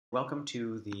Welcome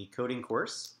to the coding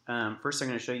course. First, I'm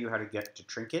going to show you how to get to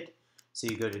Trinket. So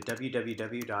you go to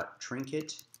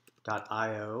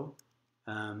www.trinket.io,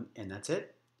 and that's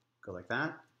it. Go like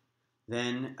that.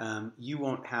 Then you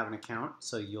won't have an account,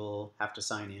 so you'll have to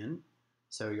sign in.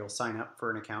 So you'll sign up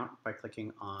for an account by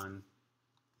clicking on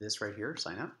this right here,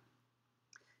 sign up.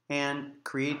 And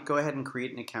go ahead and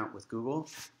create an account with Google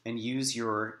and use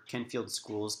your Kentfield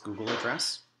Schools Google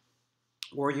address.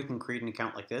 Or you can create an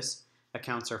account like this.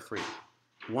 Accounts are free.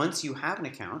 Once you have an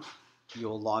account,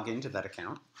 you'll log into that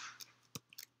account.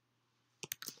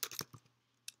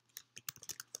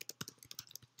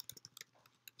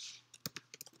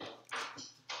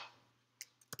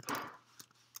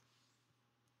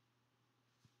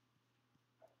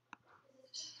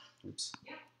 Oops.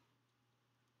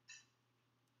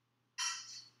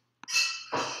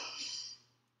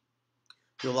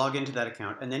 You'll log into that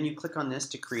account, and then you click on this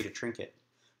to create a trinket.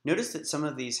 Notice that some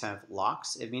of these have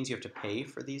locks. It means you have to pay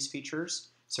for these features.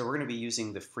 So we're going to be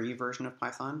using the free version of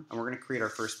Python, and we're going to create our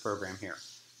first program here.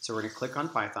 So we're going to click on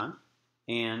Python,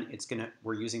 and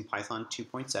we're using Python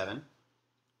 2.7.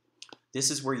 This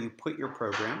is where you put your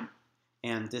program,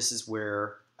 and this is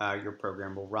where your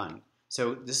program will run.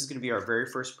 So this is going to be our very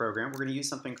first program. We're going to use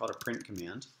something called a print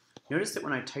command. Notice that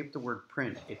when I type the word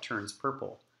print, it turns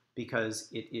purple because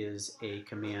it is a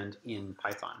command in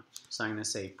Python. So I'm going to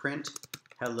say print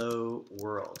hello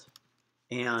world.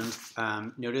 And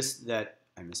notice that,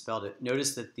 I misspelled it,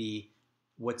 notice that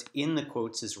what's in the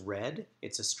quotes is red,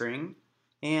 it's a string,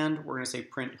 and we're going to say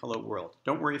print hello world.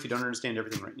 Don't worry if you don't understand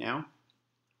everything right now.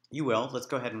 You will. Let's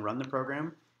go ahead and run the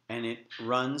program, and it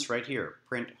runs right here,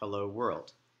 print hello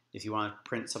world. If you want to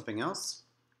print something else,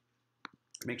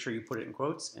 make sure you put it in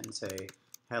quotes and say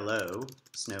hello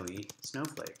snowy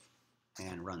snowflake,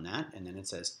 and run that, and then it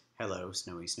says hello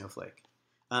snowy snowflake.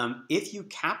 If you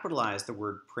capitalize the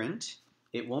word print,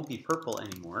 it won't be purple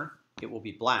anymore. It will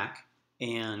be black,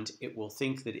 and it will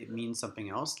think that it means something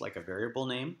else, like a variable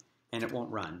name, and it won't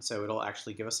run. So it'll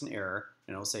actually give us an error,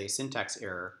 and it'll say syntax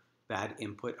error, bad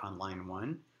input on line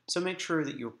 1. So make sure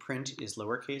that your print is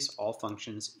lowercase. All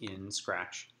functions in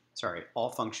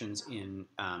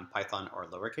Python are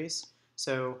lowercase.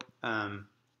 So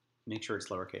make sure it's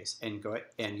lowercase.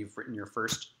 And you've written your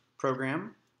first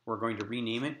program. We're going to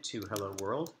rename it to Hello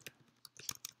World,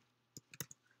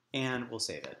 and we'll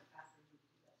save it.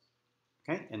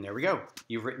 Okay, and there we go.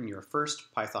 You've written your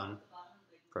first Python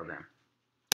program.